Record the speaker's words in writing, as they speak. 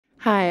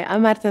Hi,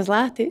 I'm Marta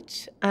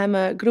Zlatic. I'm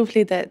a group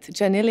lead at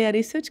Janelia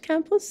Research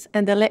Campus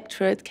and a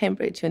lecturer at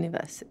Cambridge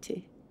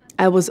University.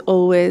 I was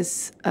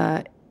always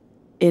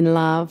in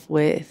love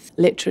with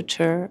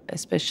literature,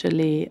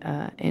 especially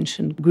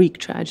ancient Greek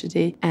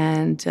tragedy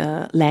and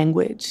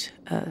language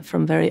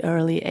from very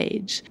early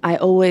age. I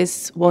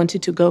always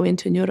wanted to go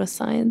into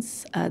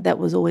neuroscience. That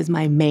was always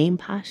my main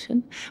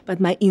passion, but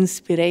my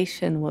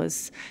inspiration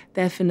was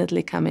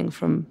definitely coming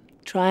from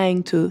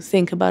trying to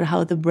think about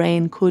how the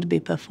brain could be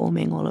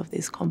performing all of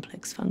these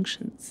complex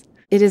functions.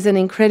 It is an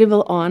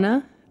incredible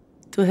honor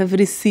to have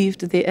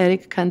received the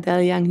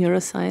Kandel Young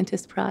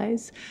Neuroscientist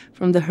Prize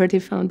from the Hertie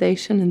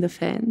Foundation in the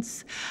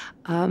France.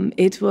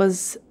 It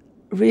was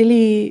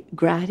really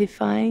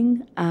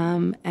gratifying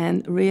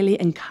and really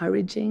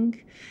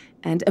encouraging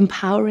and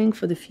empowering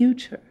for the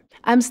future.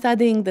 I'm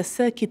studying the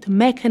circuit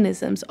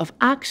mechanisms of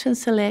action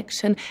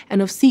selection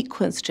and of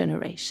sequence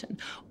generation.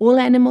 All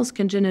animals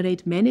can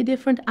generate many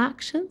different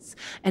actions,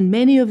 and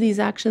many of these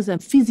actions are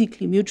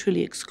physically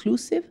mutually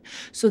exclusive,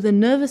 so the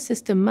nervous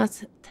system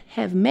must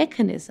have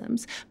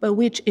mechanisms by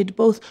which it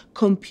both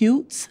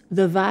computes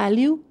the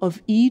value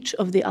of each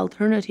of the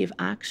alternative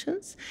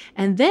actions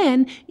and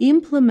then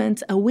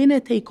implements a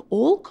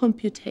winner-take-all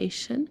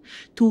computation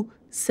to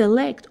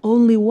select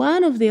only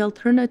one of the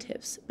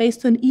alternatives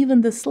based on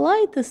even the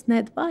slightest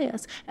net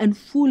bias and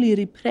fully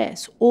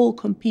repress all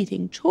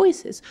competing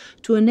choices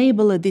to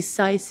enable a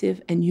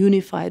decisive and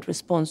unified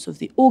response of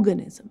the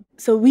organism.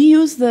 So we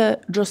use the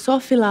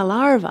Drosophila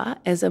larva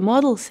as a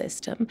model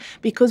system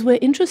because we're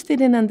interested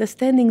in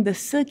understanding the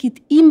circuit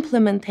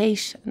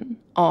implementation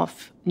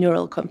of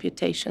neural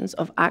computations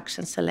of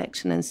action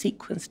selection and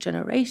sequence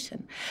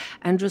generation.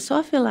 And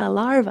Drosophila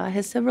larva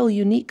has several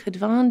unique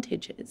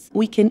advantages.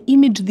 We can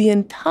image the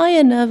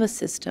entire nervous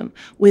system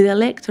with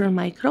electron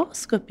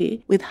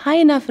microscopy with high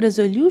enough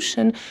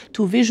resolution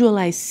to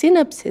visualize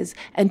synapses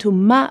and to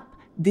map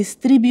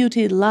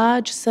distributed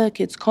large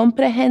circuits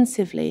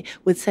comprehensively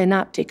with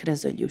synaptic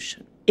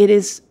resolution. It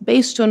is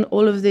based on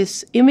all of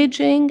this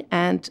imaging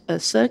and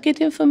circuit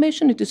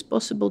information. It is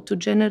possible to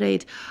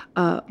generate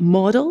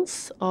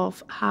models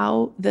of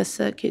how the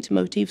circuit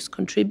motifs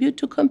contribute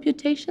to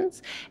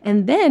computations.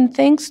 And then,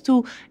 thanks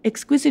to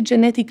exquisite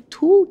genetic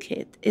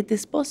toolkit, it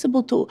is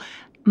possible to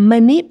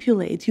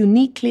manipulate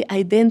uniquely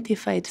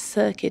identified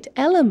circuit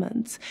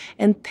elements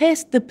and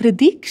test the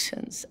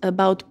predictions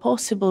about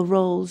possible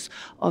roles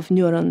of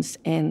neurons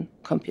in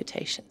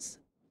computations.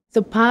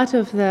 So part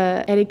of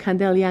the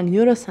Kandel Young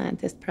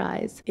Neuroscientist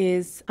Prize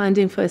is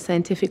funding for a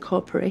scientific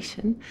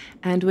cooperation,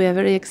 and we are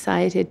very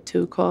excited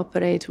to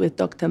cooperate with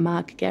Dr.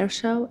 Mark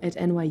Gershaw at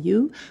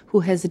NYU,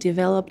 who has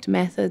developed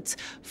methods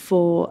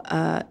for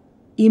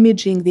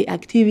imaging the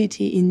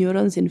activity in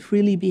neurons in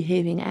freely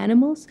behaving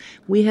animals.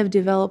 We have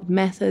developed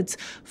methods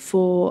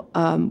for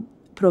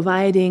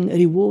providing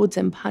rewards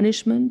and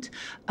punishment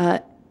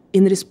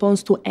in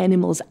response to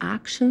animals'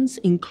 actions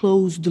in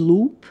closed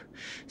loop.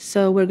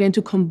 So we're going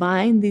to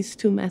combine these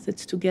two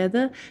methods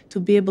together to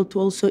be able to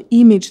also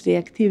image the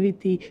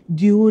activity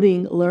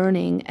during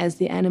learning as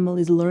the animal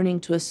is learning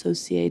to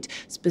associate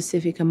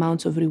specific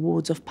amounts of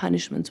rewards of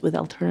punishments with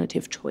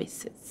alternative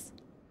choices.